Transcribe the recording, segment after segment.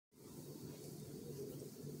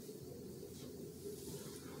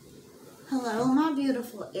Hello, my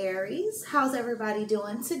beautiful Aries. How's everybody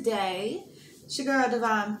doing today? It's your girl,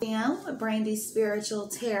 Divine Femme with Brandy Spiritual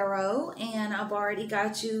Tarot, and I've already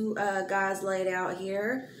got you guys laid out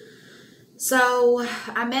here. So,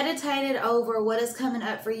 I meditated over what is coming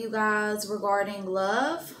up for you guys regarding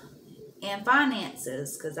love and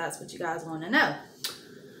finances, because that's what you guys want to know.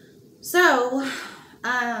 So,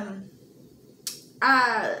 I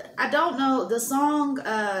don't know, the song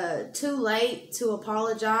Too Late to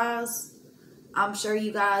Apologize, I'm sure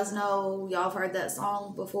you guys know, y'all have heard that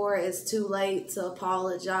song before. It's Too Late to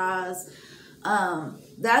Apologize.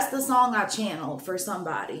 That's the song I channeled for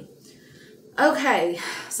somebody. Okay,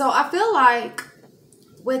 so I feel like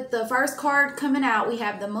with the first card coming out, we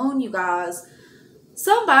have the moon, you guys.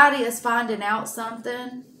 Somebody is finding out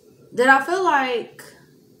something that I feel like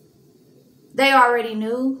they already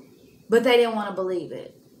knew, but they didn't want to believe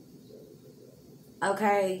it.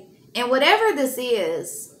 Okay, and whatever this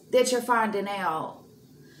is that you're finding out,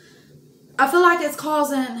 I feel like it's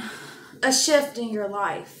causing a shift in your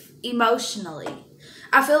life emotionally.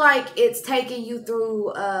 I feel like it's taking you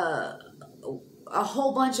through a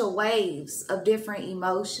whole bunch of waves of different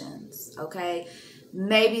emotions, okay?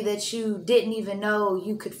 Maybe that you didn't even know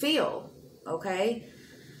you could feel, okay?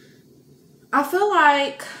 I feel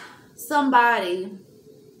like somebody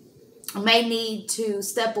may need to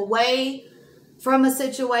step away from a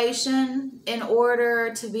situation in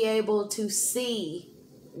order to be able to see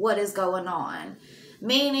what is going on.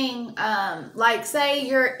 Meaning, like say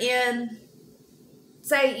you're in,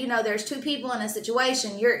 say, you know, there's two people in a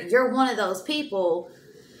situation, you're one of those people,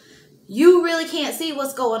 you really can't see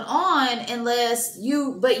what's going on unless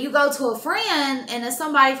but you go to a friend and it's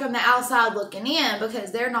somebody from the outside looking in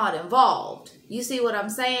because they're not involved. You see what I'm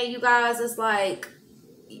saying, you guys? It's like,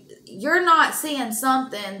 you're not seeing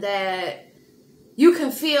something that you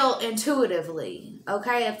can feel intuitively,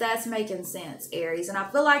 okay? If that's making sense, Aries. And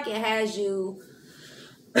I feel like it has you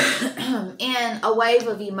in a wave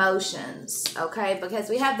of emotions, okay? Because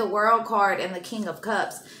we have the World card and the King of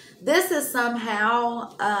Cups. This has somehow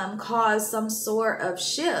caused some sort of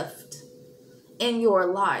shift in your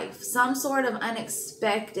life. Some sort of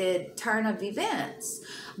unexpected turn of events,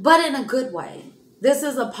 but in a good way. This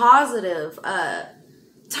is a positive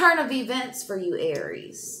turn of events for you,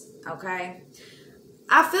 Aries, okay?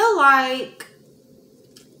 I feel like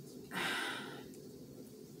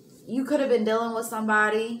you could have been dealing with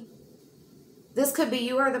somebody. This could be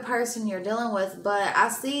you or the person you're dealing with, but I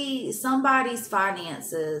see somebody's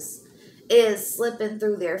finances is slipping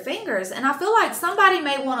through their fingers. And I feel like somebody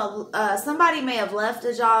may want to, somebody may have left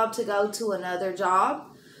a job to go to another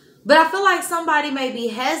job, but I feel like somebody may be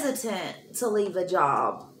hesitant to leave a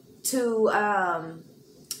job to,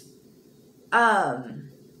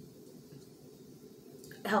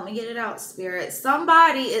 help me get it out, Spirit.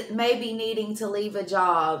 Somebody may be needing to leave a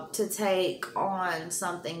job to take on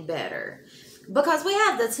something better. Because we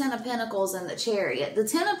have the Ten of Pentacles and the Chariot. The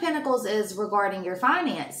Ten of Pentacles is regarding your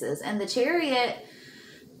finances, and the Chariot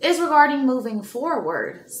is regarding moving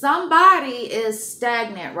forward. Somebody is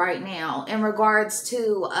stagnant right now in regards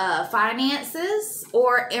to finances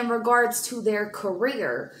or in regards to their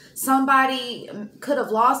career. Somebody could have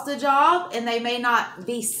lost a job and they may not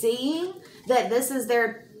be seeing that this is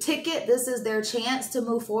their ticket, this is their chance to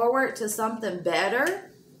move forward to something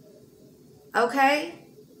better. Okay?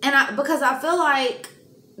 And because I feel like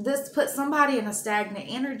this puts somebody in a stagnant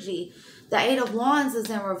energy. The Eight of Wands is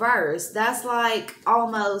in reverse. That's like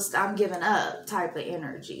almost I'm giving up type of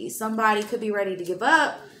energy. Somebody could be ready to give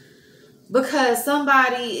up because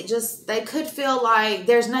somebody just, they could feel like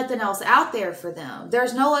there's nothing else out there for them.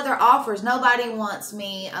 There's no other offers. Nobody wants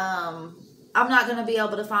me. I'm not going to be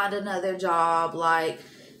able to find another job. Like,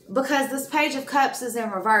 because this Page of Cups is in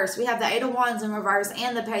reverse. We have the Eight of Wands in reverse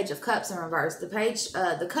and the Page of Cups in reverse.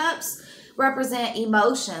 The Cups represent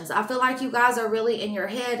emotions. I feel like you guys are really in your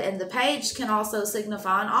head, and the Page can also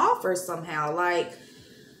signify an offer somehow. Like,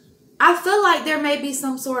 I feel like there may be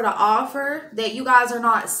some sort of offer that you guys are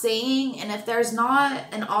not seeing, and if there's not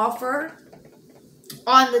an offer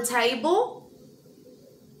on the table,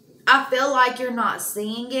 I feel like you're not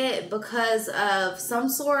seeing it because of some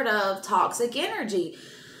sort of toxic energy.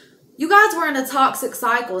 You guys were in a toxic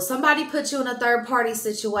cycle. Somebody put you in a third-party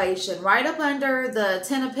situation. Right up under the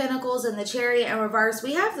Ten of Pentacles and the Chariot in reverse,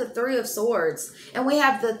 we have the Three of Swords and we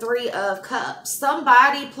have the Three of Cups.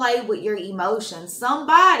 Somebody played with your emotions.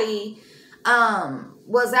 Somebody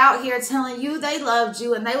was out here telling you they loved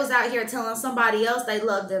you, and they was out here telling somebody else they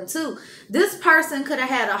loved them too. This person could have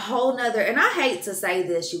had a whole nother, and I hate to say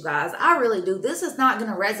this, you guys, I really do. This is not going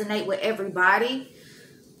to resonate with everybody.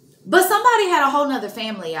 But somebody had a whole nother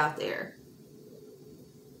family out there.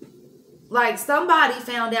 Like somebody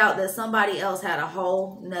found out that somebody else had a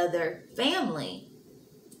whole nother family.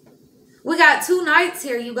 We got two knights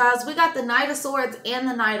here, you guys. We got the Knight of Swords and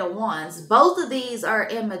the Knight of Wands. Both of these are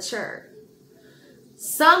immature.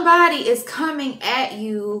 Somebody is coming at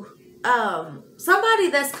you. Somebody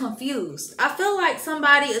that's confused. I feel like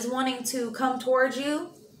somebody is wanting to come towards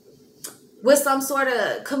you with some sort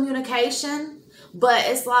of communication. But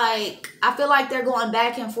it's like, I feel like they're going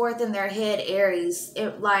back and forth in their head, Aries.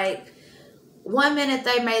 Like, one minute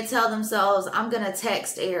they may tell themselves, I'm going to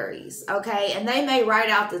text Aries, okay? And they may write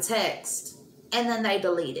out the text and then they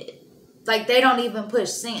delete it. Like, they don't even push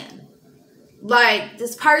send. Like,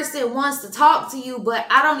 this person wants to talk to you, but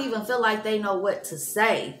I don't even feel like they know what to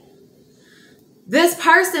say. This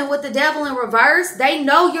person with the Devil in reverse, they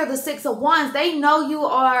know you're the Six of Wands. They know you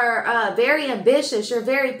are very ambitious. You're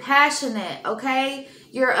very passionate, okay?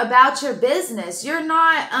 You're about your business. You're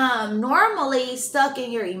not normally stuck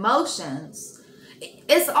in your emotions.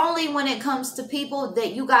 It's only when it comes to people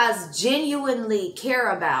that you guys genuinely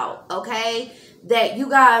care about, okay? That you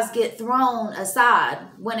guys get thrown aside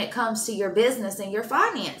when it comes to your business and your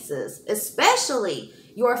finances, especially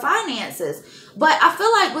your finances. But I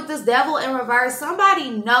feel like with this Devil in reverse, somebody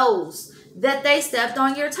knows that they stepped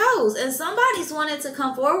on your toes and somebody's wanted to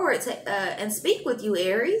come forward to, and speak with you,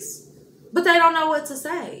 Aries. But they don't know what to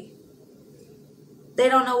say. They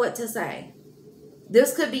don't know what to say.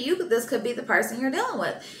 This could be you. This could be the person you're dealing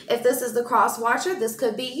with. If this is the cross watcher, this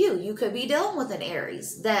could be you. You could be dealing with an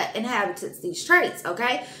Aries that inhabits these traits,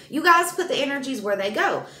 okay? You guys put the energies where they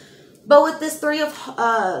go. But with this Three of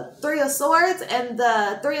Swords and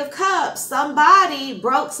the Three of Cups, somebody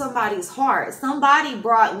broke somebody's heart. Somebody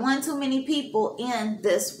brought one too many people in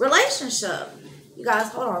this relationship. You guys,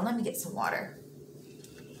 hold on. Let me get some water.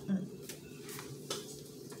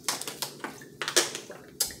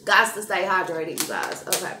 Got to stay hydrated, you guys.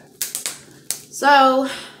 Okay. So,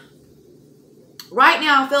 right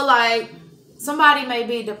now, I feel like somebody may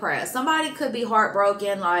be depressed. Somebody could be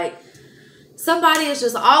heartbroken. Like, somebody is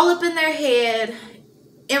just all up in their head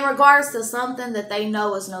in regards to something that they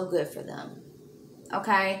know is no good for them.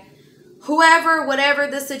 Okay? Whoever, whatever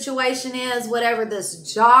the situation is, whatever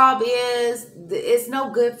this job is, it's no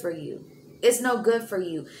good for you. It's no good for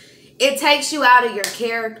you. It takes you out of your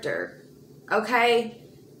character. Okay?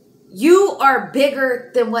 You are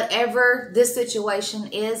bigger than whatever this situation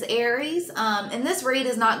is, Aries. And this read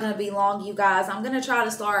is not going to be long, you guys. I'm going to try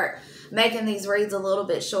to start making these reads a little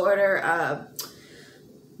bit shorter.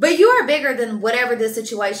 But you are bigger than whatever this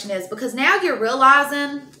situation is, because now you're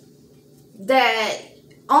realizing that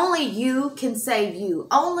only you can save you.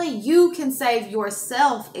 Only you can save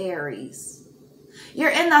yourself, Aries.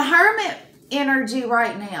 You're in the Hermit energy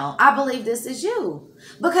right now. I believe this is you,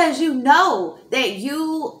 because you know that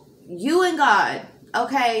you and God,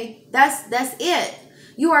 okay, that's it.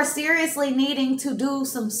 You are seriously needing to do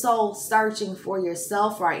some soul searching for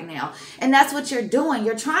yourself right now. And that's what you're doing.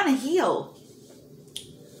 You're trying to heal.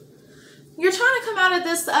 You're trying to come out of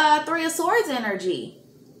this Three of Swords energy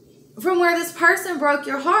from where this person broke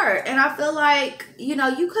your heart. And I feel like, you know,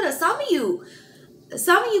 you could have, some of you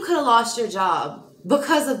could have lost your job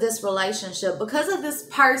because of this relationship, because of this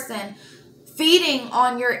person feeding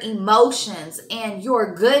on your emotions and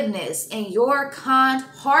your goodness and your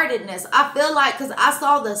kind-heartedness. I feel like, because I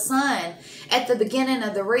saw the sun at the beginning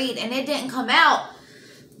of the read and it didn't come out,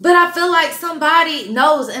 but I feel like somebody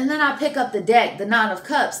knows. And then I pick up the deck, the Nine of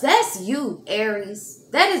Cups. That's you, Aries.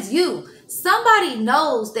 That is you. Somebody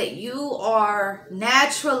knows that you are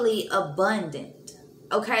naturally abundant,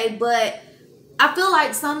 okay? But I feel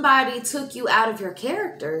like somebody took you out of your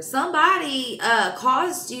character. Somebody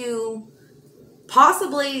caused you,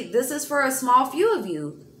 possibly, this is for a small few of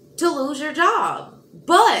you, to lose your job.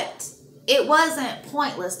 But it wasn't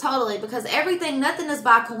pointless, totally, because nothing is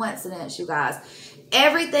by coincidence, you guys.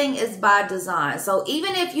 Everything is by design. So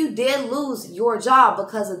even if you did lose your job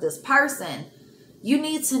because of this person, you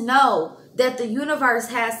need to know that the universe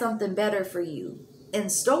has something better for you in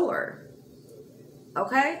store.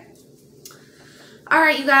 Okay? All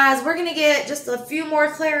right, you guys, we're going to get just a few more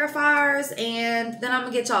clarifiers, and then I'm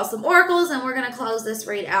going to get y'all some oracles, and we're going to close this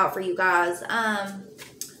read out for you guys.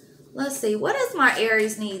 Let's see. What does my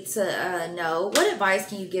Aries need to know? What advice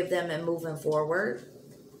can you give them in moving forward?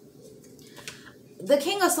 The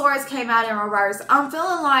King of Swords came out in reverse. I'm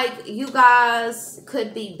feeling like you guys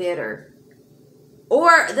could be bitter.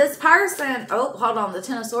 Or this person, oh, hold on. The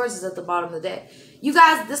Ten of Swords is at the bottom of the deck. You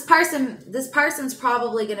guys, this person's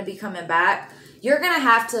probably going to be coming back. You're going to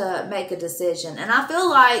have to make a decision. And I feel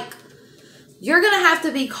like you're going to have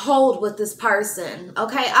to be cold with this person.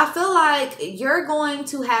 Okay? I feel like you're going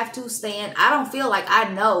to have to stand. I don't feel like,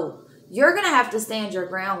 I know You're going to have to stand your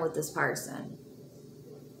ground with this person.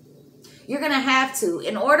 You're going to have to.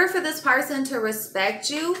 In order for this person to respect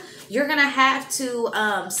you, you're going to have to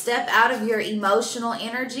step out of your emotional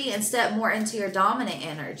energy and step more into your dominant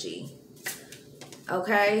energy.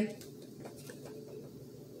 Okay?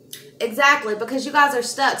 Exactly, because you guys are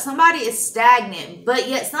stuck. Somebody is stagnant, but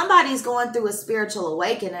yet somebody's going through a spiritual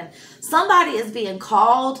awakening. Somebody is being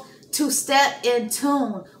called to step in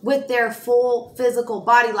tune with their full physical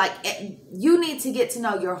body. Like, you need to get to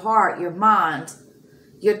know your heart, your mind,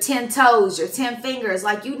 your 10 toes, your 10 fingers.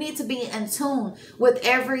 Like, you need to be in tune with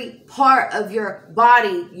every part of your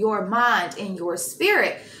body, your mind, and your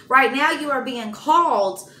spirit. Right now, you are being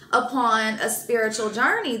called upon a spiritual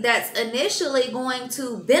journey that's initially going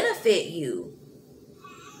to benefit you.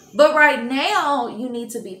 But right now, you need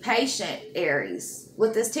to be patient, Aries,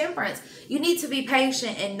 with this temperance. You need to be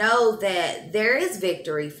patient and know that there is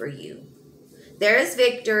victory for you. There is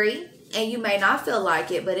victory, and you may not feel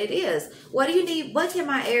like it, but it is. What do you need? What can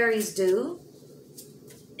my Aries do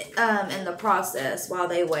in the process while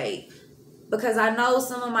they wait? Because I know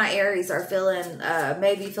some of my Aries are feeling,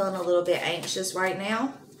 maybe feeling a little bit anxious right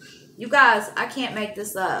now. You guys, I can't make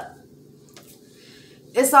this up.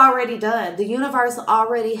 It's already done. The universe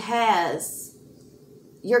already has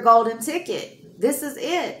your golden ticket. This is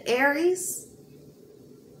it, Aries.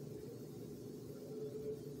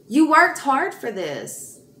 You worked hard for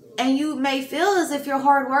this. And you may feel as if your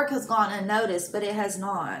hard work has gone unnoticed, but it has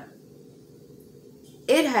not.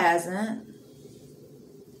 It hasn't.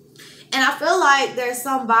 And I feel like there's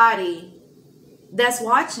somebody that's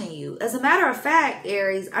watching you. As a matter of fact,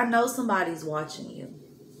 Aries, I know somebody's watching you.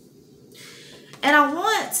 And I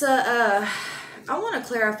want to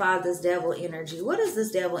clarify this devil energy. What is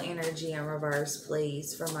this devil energy in reverse,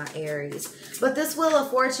 please, for my Aries? But this Wheel of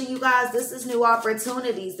Fortune, you guys, this is new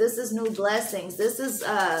opportunities. This is new blessings. This is,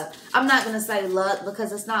 I'm not going to say luck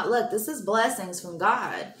because it's not luck. This is blessings from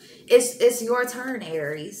God. It's your turn,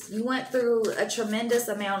 Aries. You went through a tremendous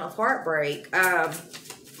amount of heartbreak, and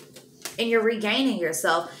you're regaining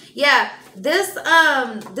yourself. Yeah, this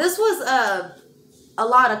was a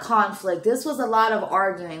lot of conflict. This was a lot of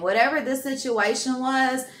arguing. Whatever this situation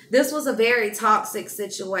was, this was a very toxic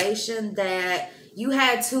situation that you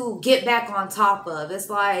had to get back on top of. It's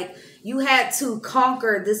like you had to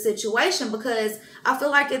conquer this situation because I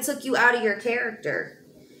feel like it took you out of your character.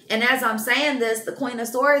 And as I'm saying this, the Queen of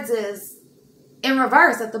Swords is in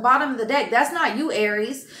reverse at the bottom of the deck. That's not you,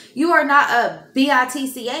 Aries. You are not a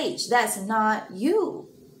bitch. That's not you.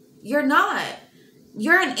 You're not.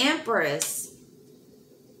 You're an Empress.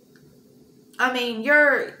 I mean,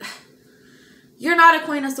 you're not a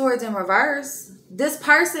Queen of Swords in reverse. This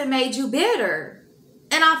person made you bitter.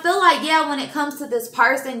 And I feel like, yeah, when it comes to this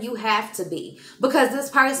person, you have to be. Because this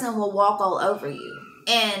person will walk all over you.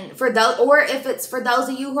 And for those, or if it's for those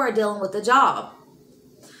of you who are dealing with a job,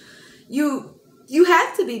 you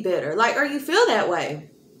have to be bitter. Like, or you feel that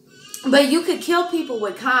way. But you could kill people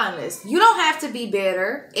with kindness. You don't have to be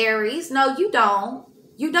bitter, Aries. No, you don't.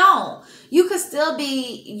 You don't. You could still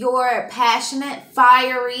be your passionate,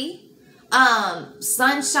 fiery,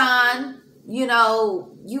 sunshine. You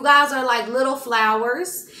know, you guys are like little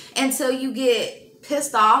flowers until you get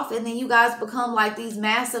pissed off. And then you guys become like these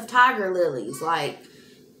massive tiger lilies. Like,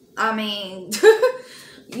 I mean,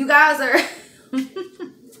 you guys are...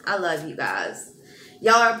 I love you guys.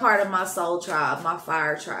 Y'all are part of my soul tribe, my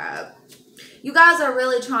fire tribe. You guys are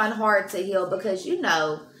really trying hard to heal because you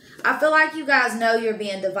know, I feel like you guys know you're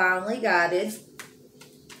being divinely guided.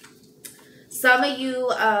 Some of you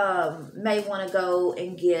may want to go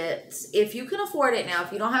and get, if you can afford it now,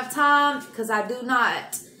 if you don't have time, because I do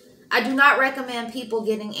not recommend people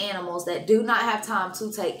getting animals that do not have time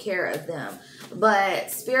to take care of them.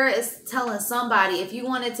 But Spirit is telling somebody, if you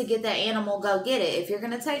wanted to get that animal, go get it. If you're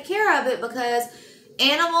going to take care of it, because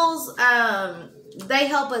animals, they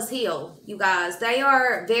help us heal, you guys. They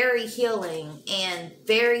are very healing and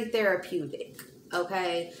very therapeutic,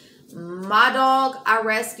 okay? My dog, I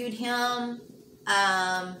rescued him,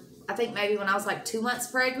 I think maybe when I was like 2 months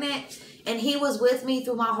pregnant. And he was with me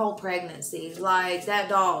through my whole pregnancy. Like, that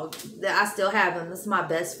dog, I still have him. This is my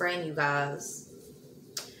best friend, you guys.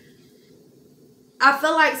 I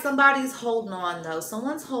feel like somebody's holding on, though.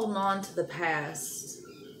 Someone's holding on to the past.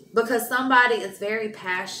 Because somebody is very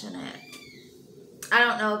passionate. I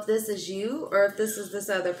don't know if this is you or if this is this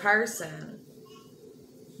other person.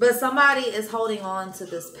 But somebody is holding on to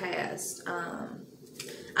this past.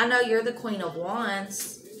 I know you're the Queen of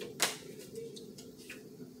Wands.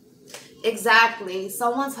 Exactly.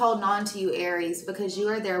 Someone's holding on to you, Aries, because you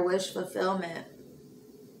are their wish fulfillment.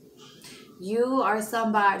 You are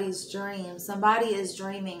somebody's dream. Somebody is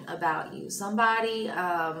dreaming about you. Somebody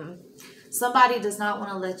does not want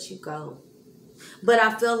to let you go. But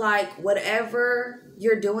I feel like whatever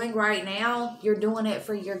you're doing right now, you're doing it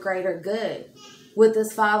for your greater good. With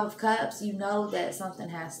this Five of Cups, you know that something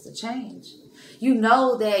has to change. You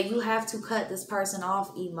know that you have to cut this person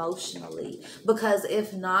off emotionally. Because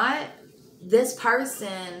if not, this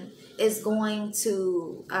person is going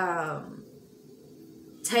to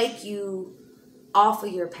take you off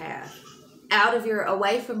of your path,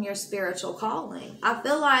 away from your spiritual calling. I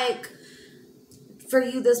feel like for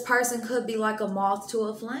you, this person could be like a moth to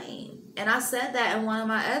a flame. And I said that in one of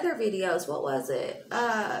my other videos. What was it?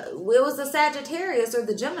 It was the Sagittarius or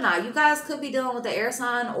the Gemini. You guys could be dealing with the air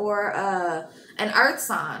sign or an earth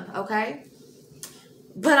sign, okay?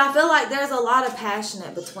 But I feel like there's a lot of passion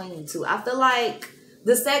between you two. I feel like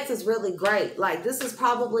the sex is really great. Like, this is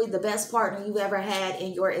probably the best partner you've ever had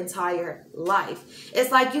in your entire life.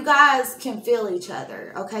 It's like you guys can feel each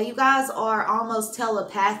other, okay? You guys are almost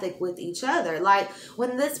telepathic with each other. Like,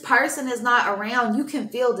 when this person is not around, you can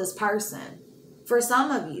feel this person. For some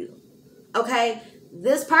of you, okay?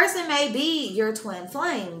 This person may be your twin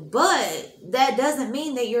flame, but that doesn't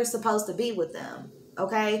mean that you're supposed to be with them,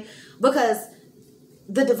 okay? Because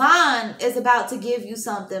the divine is about to give you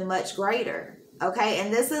something much greater. Okay,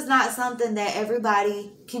 and this is not something that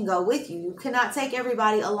everybody can go with you. You cannot take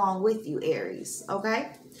everybody along with you, Aries. Okay,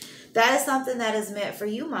 that is something that is meant for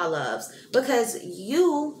you, my loves, because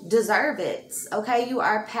you deserve it. Okay, you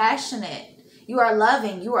are passionate, you are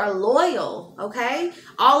loving, you are loyal. Okay,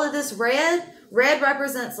 all of this red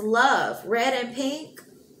represents love. Red and pink,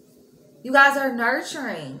 you guys are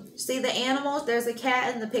nurturing. See the animals? There's a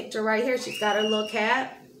cat in the picture right here. She's got her little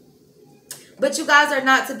cat. But you guys are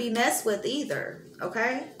not to be messed with either,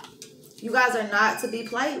 okay? You guys are not to be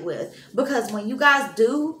played with. Because when you guys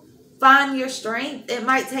do find your strength, it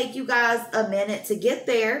might take you guys a minute to get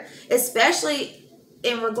there. Especially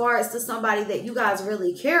in regards to somebody that you guys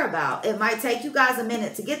really care about. It might take you guys a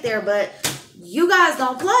minute to get there, but you guys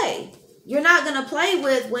don't play. You're not going to play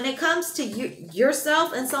with, when it comes to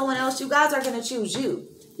yourself and someone else, you guys are going to choose you.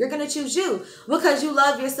 You're going to choose you because you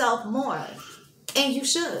love yourself more. And you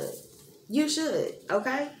should. You should,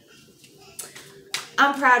 okay?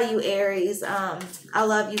 I'm proud of you, Aries. I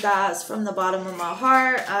love you guys from the bottom of my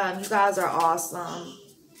heart. You guys are awesome.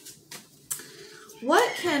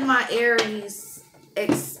 What can my Aries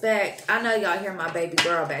expect? I know y'all hear my baby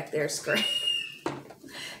girl back there screaming.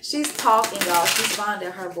 She's talking, y'all. She's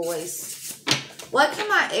finding her voice. What can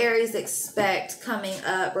my Aries expect coming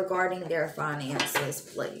up regarding their finances,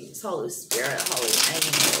 please? Holy Spirit, holy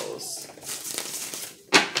angels.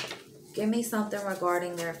 Give me something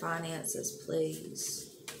regarding their finances, please.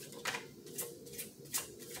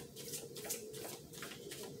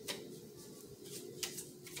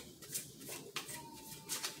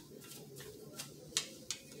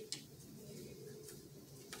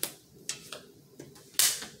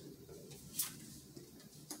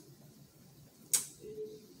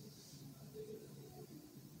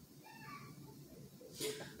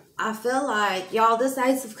 I feel like, y'all, this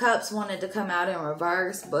Ace of Cups wanted to come out in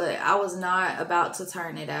reverse, but I was not about to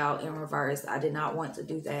turn it out in reverse. I did not want to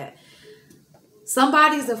do that.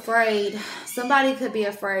 Somebody's afraid. Somebody could be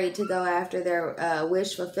afraid to go after their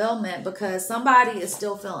wish fulfillment because somebody is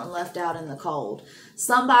still feeling left out in the cold.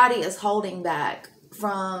 Somebody is holding back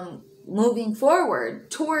from moving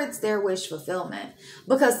forward towards their wish fulfillment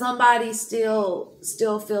because somebody still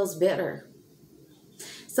feels bitter.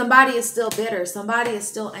 Somebody is still bitter. Somebody is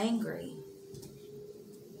still angry.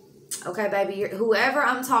 Okay, baby, whoever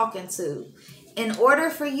I'm talking to, in order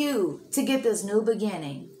for you to get this new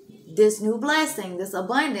beginning, this new blessing, this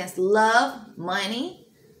abundance, love, money,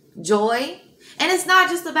 joy, and it's not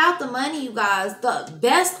just about the money, you guys. The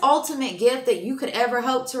best ultimate gift that you could ever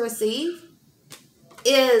hope to receive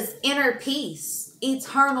is inner peace,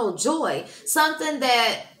 eternal joy, something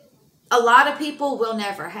that a lot of people will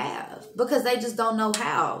never have because they just don't know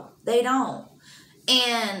how. They don't.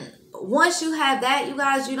 And once you have that, you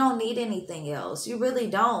guys, you don't need anything else. You really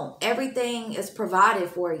don't. Everything is provided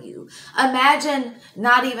for you. Imagine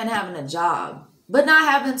not even having a job, but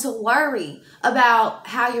not having to worry about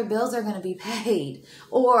how your bills are going to be paid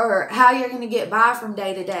or how you're going to get by from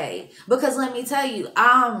day to day. Because let me tell you,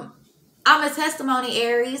 I'm a testimony,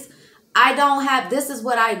 Aries. I don't have, this is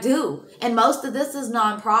what I do. And most of this is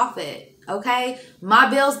nonprofit. Okay. My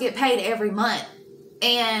bills get paid every month.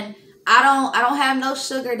 And I don't have no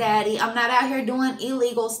sugar daddy. I'm not out here doing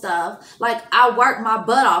illegal stuff. Like, I work my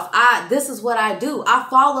butt off. This is what I do. I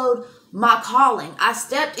followed my calling. I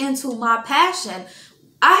stepped into my passion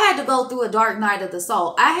I had to go through a dark night of the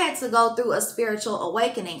soul. I had to go through a spiritual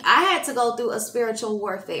awakening. I had to go through a spiritual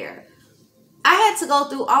warfare. I had to go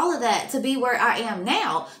through all of that to be where I am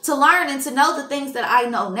now, to learn and to know the things that I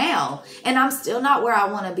know now. And I'm still not where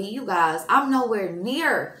I want to be, you guys. I'm nowhere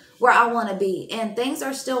near where I want to be. And things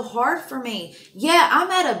are still hard for me. Yeah,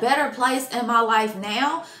 I'm at a better place in my life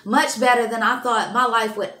now, much better than I thought my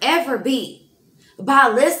life would ever be, by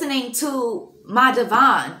listening to my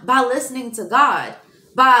divine, by listening to God,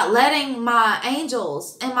 by letting my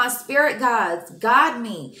angels and my spirit guides guide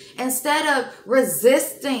me instead of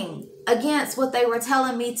resisting against what they were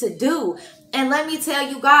telling me to do. And let me tell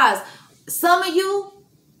you guys, some of you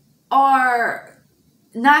are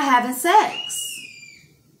not having sex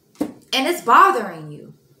and it's bothering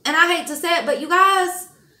you. And I hate to say it, but you guys,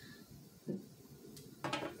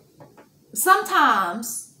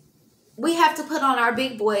 sometimes we have to put on our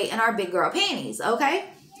big boy and our big girl panties, okay?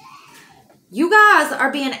 You guys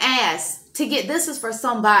are being asked to get, this is for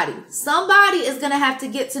somebody. Somebody is going to have to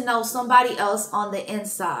get to know somebody else on the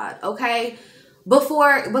inside, okay?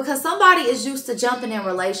 Because somebody is used to jumping in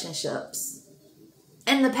relationships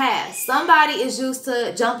in the past. Somebody is used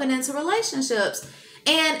to jumping into relationships.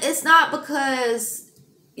 And it's not because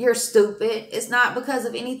you're stupid. It's not because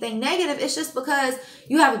of anything negative. It's just because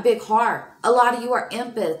you have a big heart. A lot of you are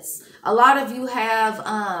empaths. A lot of you have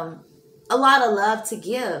a lot of love to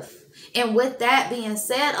give. And with that being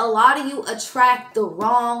said, a lot of you attract the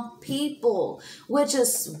wrong people, which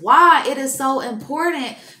is why it is so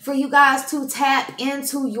important for you guys to tap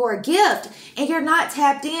into your gift. And you're not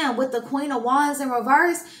tapped in with the Queen of Wands in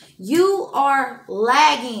reverse. You are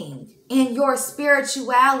lagging in your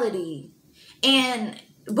spirituality. And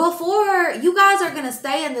before, you guys are going to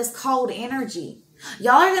stay in this cold energy.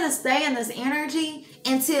 Y'all are going to stay in this energy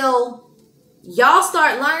until y'all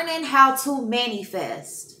start learning how to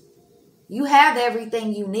manifest. You have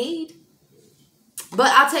everything you need. But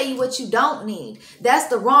I'll tell you what you don't need. That's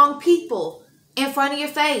the wrong people in front of your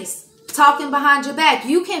face, talking behind your back.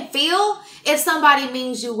 You can feel if somebody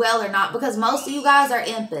means you well or not, because most of you guys are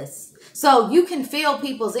empaths. So you can feel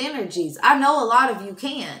people's energies. I know a lot of you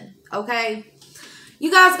can, okay?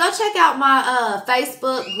 You guys, go check out my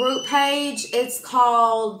Facebook group page. It's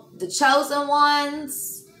called The Chosen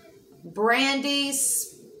Ones, Brandy's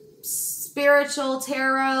Spiritual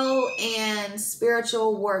Tarot and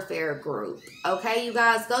Spiritual Warfare group. Okay, you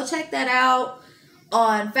guys, go check that out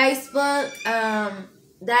on Facebook.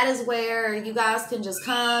 That is where you guys can just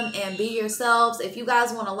come and be yourselves. If you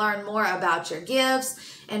guys want to learn more about your gifts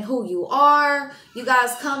and who you are, you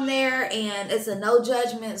guys come there, and it's a no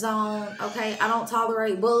judgment zone. Okay, I don't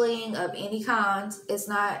tolerate bullying of any kind. It's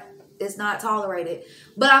not tolerated.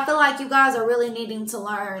 But I feel like you guys are really needing to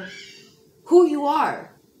learn who you are.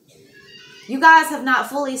 You guys have not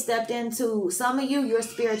fully stepped into, some of you, your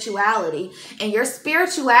spirituality. And your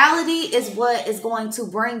spirituality is what is going to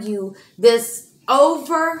bring you this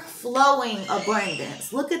overflowing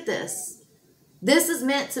abundance. Look at this. This is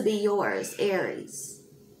meant to be yours, Aries.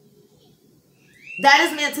 That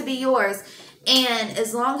is meant to be yours. And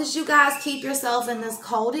as long as you guys keep yourself in this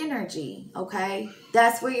cold energy, okay,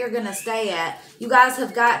 that's where you're going to stay at. You guys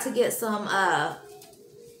have got to get some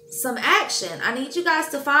action. I need you guys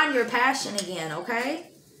to find your passion again, okay?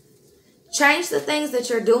 Change the things that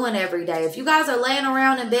you're doing every day. If you guys are laying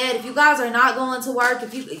around in bed, if you guys are not going to work,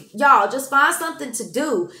 y'all just find something to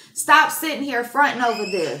do. Stop sitting here fronting over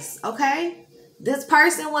this, okay? This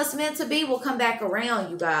person, what's meant to be, will come back around,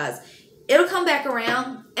 you guys. It'll come back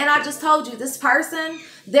around. And I just told you, this person,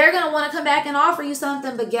 they're going to want to come back and offer you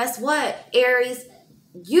something. But guess what, Aries?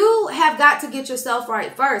 You have got to get yourself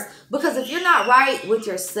right first, because if you're not right with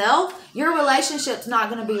yourself, your relationship's not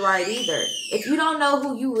going to be right either. If you don't know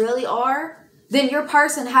who you really are, then your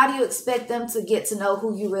person, how do you expect them to get to know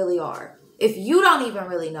who you really are if you don't even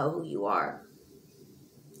really know who you are?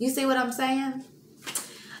 You see what I'm saying?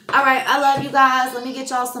 All right, I love you guys. Let me get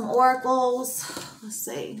y'all some oracles. Let's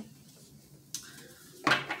see.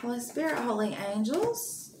 Holy Spirit, Holy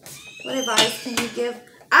Angels, what advice can you give?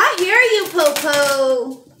 I hear you,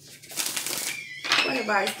 poo-poo. What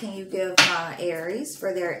advice can you give my Aries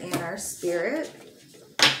for their inner spirit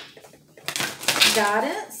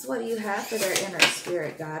guidance? What do you have for their inner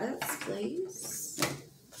spirit guidance, please?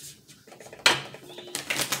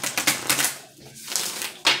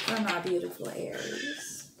 For my beautiful Aries.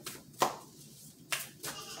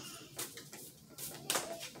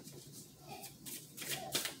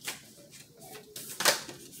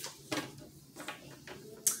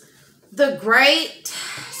 The great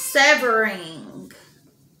severing.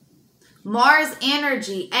 Mars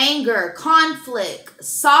energy, anger, conflict,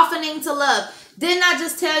 softening to love. Didn't I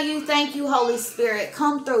just tell you? Thank you, Holy Spirit.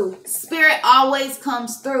 Come through. Spirit always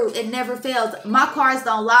comes through. It never fails. My cards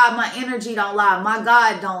don't lie. My energy don't lie. My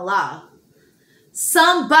God don't lie.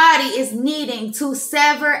 Somebody is needing to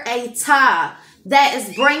sever a tie that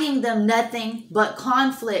is bringing them nothing but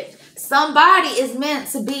conflict. Somebody is meant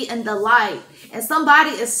to be in the light, and somebody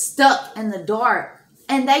is stuck in the dark,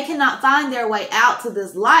 and they cannot find their way out to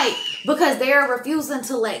this light because they are refusing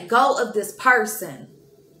to let go of this person.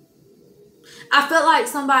 I feel like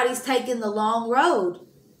somebody's taking the long road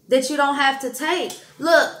that you don't have to take.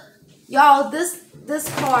 Look, y'all, this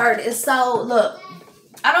card is so, look,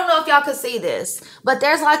 I don't know if y'all can see this, but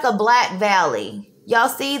there's like a black valley. Y'all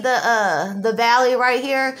see the valley right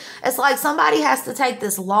here? It's like somebody has to take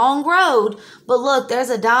this long road, but look,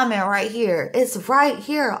 there's a diamond right here. It's right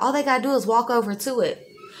here. All they gotta do is walk over to it.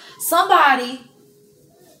 Somebody,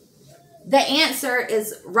 the answer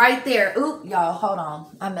is right there. Oop, y'all, hold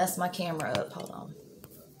on. I messed my camera up. Hold on.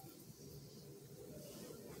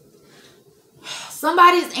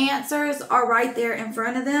 Somebody's answers are right there in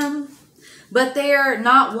front of them, but they're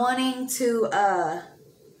not wanting to,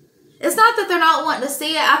 it's not that they're not wanting to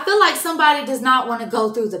see it. I feel like somebody does not want to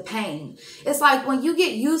go through the pain. It's like when you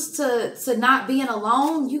get used to not being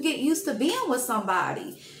alone, you get used to being with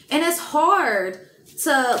somebody. And it's hard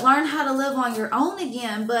to learn how to live on your own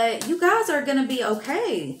again, but you guys are going to be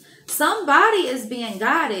okay. Somebody is being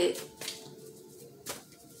guided.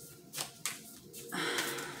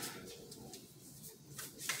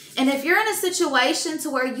 And if you're in a situation to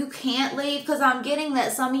where you can't leave, because I'm getting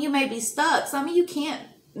that some of you may be stuck, some of you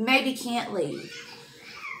maybe can't leave.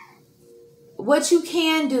 What you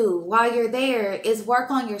can do while you're there is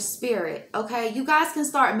work on your spirit, okay? You guys can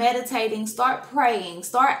start meditating, start praying,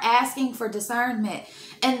 start asking for discernment.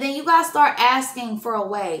 And then you guys start asking for a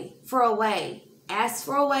way, Ask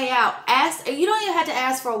for a way out. You don't even have to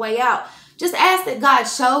ask for a way out. Just ask that God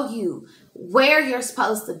show you where you're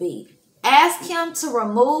supposed to be. Ask him to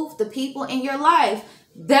remove the people in your life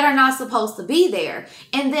that are not supposed to be there.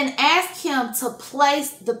 And then ask him to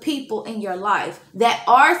place the people in your life that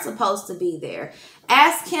are supposed to be there.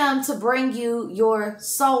 Ask him to bring you your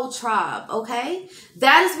soul tribe, okay?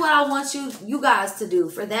 That is what I want you guys to do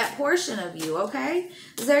for that portion of you, okay?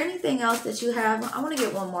 Is there anything else that you have? I want to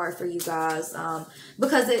get one more for you guys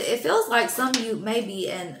because it feels like some of you may be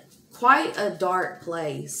in quite a dark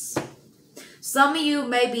place. Some of you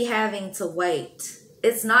may be having to wait.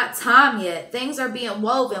 It's not time yet. Things are being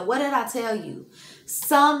woven. What did I tell you?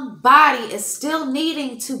 Somebody is still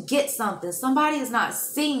needing to get something. Somebody is not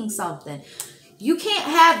seeing something. You can't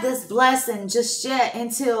have this blessing just yet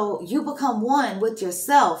until you become one with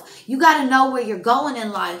yourself. You got to know where you're going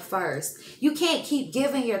in life first. You can't keep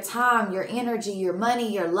giving your time, your energy, your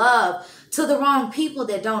money, your love to the wrong people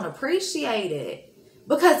that don't appreciate it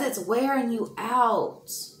because it's wearing you out.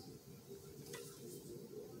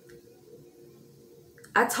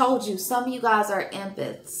 I told you, some of you guys are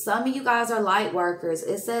empaths. Some of you guys are light workers.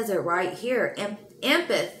 It says it right here.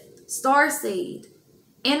 Empath, starseed,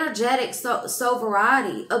 energetic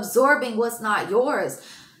sovereignty, absorbing what's not yours.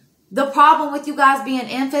 The problem with you guys being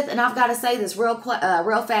empath, and I've got to say this real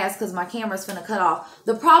fast because my camera's finna cut off.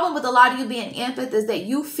 The problem with a lot of you being empath is that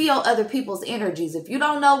you feel other people's energies. If you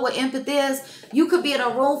don't know what empath is, you could be in a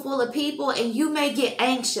room full of people and you may get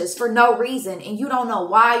anxious for no reason and you don't know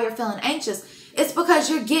why you're feeling anxious. It's because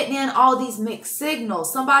you're getting in all these mixed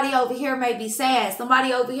signals. Somebody over here may be sad.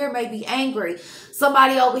 Somebody over here may be angry.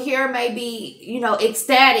 Somebody over here may be,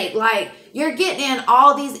 ecstatic. Like, you're getting in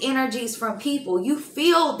all these energies from people. You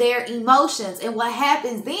feel their emotions. And what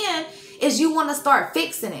happens then is you want to start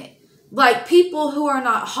fixing it. Like, people who are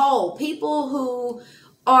not whole. People who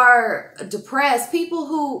are depressed. People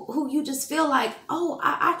who you just feel like, oh,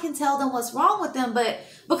 I can tell them what's wrong with them. But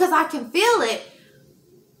because I can feel it,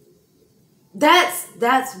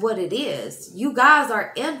 that's what it is. You guys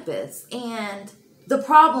are empaths, and the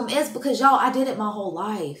problem is because y'all, I did it my whole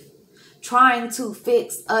life trying to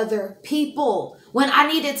fix other people when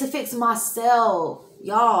I needed to fix myself.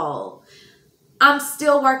 Y'all, I'm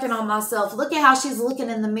still working on myself. Look at how she's looking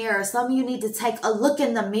in the mirror. Some of you need to take a look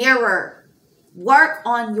in the mirror. Work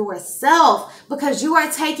on yourself because you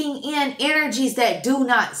are taking in energies that do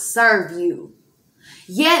not serve you.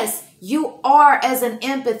 Yes, you are, as an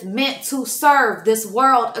empath, meant to serve this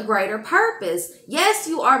world a greater purpose. Yes,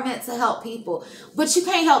 you are meant to help people, but you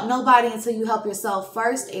can't help nobody until you help yourself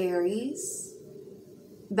first, Aries.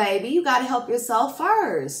 Baby, you got to help yourself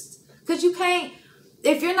first. Because you can't,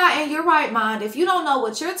 if you're not in your right mind, if you don't know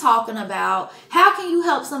what you're talking about, how can you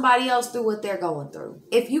help somebody else through what they're going through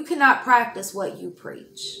if you cannot practice what you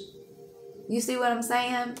preach? You see what I'm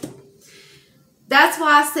saying? That's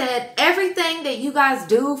why I said everything that you guys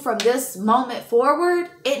do from this moment forward,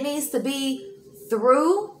 it needs to be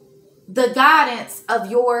through the guidance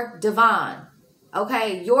of your divine.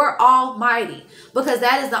 Okay, your almighty. Because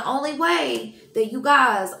that is the only way that you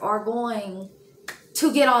guys are going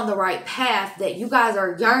to get on the right path that you guys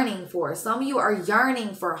are yearning for. Some of you are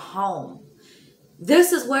yearning for home.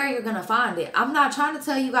 This is where you're going to find it. I'm not trying to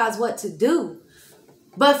tell you guys what to do.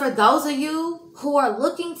 But for those of you who are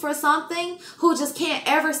looking for something, who just can't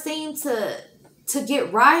ever seem to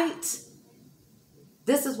get right,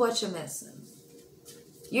 this is what you're missing.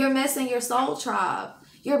 You're missing your soul tribe.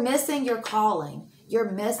 You're missing your calling.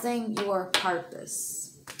 You're missing your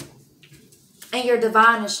purpose. And your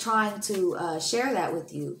divine is trying to share that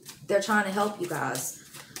with you. They're trying to help you guys.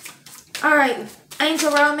 All right,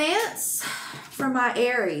 angel romance for my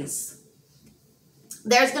Aries.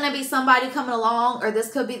 There's going to be somebody coming along, or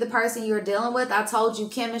this could be the person you're dealing with. I told you,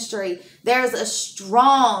 chemistry. There's a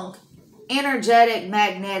strong, energetic,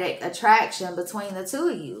 magnetic attraction between the two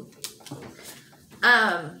of you.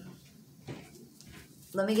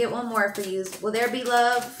 Let me get one more for you. Will there be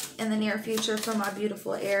love in the near future for my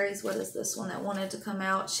beautiful Aries? What is this one that wanted to come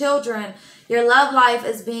out? Children. Your love life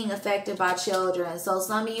is being affected by children. So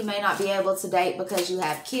some of you may not be able to date because you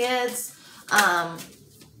have kids.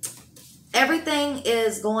 Everything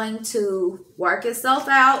is going to work itself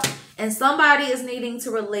out, and somebody is needing to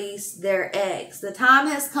release their eggs. The time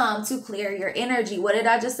has come to clear your energy. What did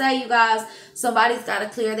I just say, you guys? Somebody's got to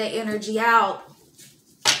clear their energy out.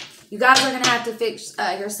 You guys are going to have to fix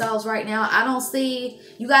yourselves right now. I don't see,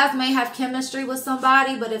 you guys may have chemistry with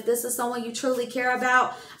somebody, but if this is someone you truly care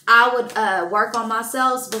about, I would work on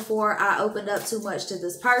myself before I opened up too much to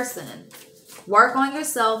this person. Work on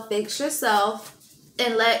yourself, fix yourself,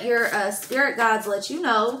 and let your spirit guides let you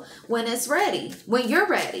know when it's ready, when you're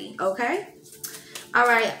ready, okay? All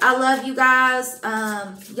right, I love you guys.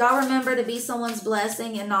 Y'all remember to be someone's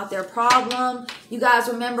blessing and not their problem. You guys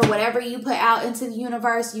remember, whatever you put out into the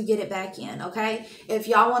universe, you get it back in, okay? If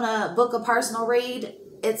y'all want to book a personal read,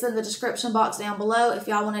 it's in the description box down below. If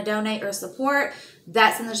y'all want to donate or support,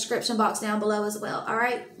 that's in the description box down below as well, all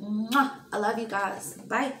right? Mwah. I love you guys.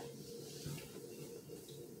 Bye.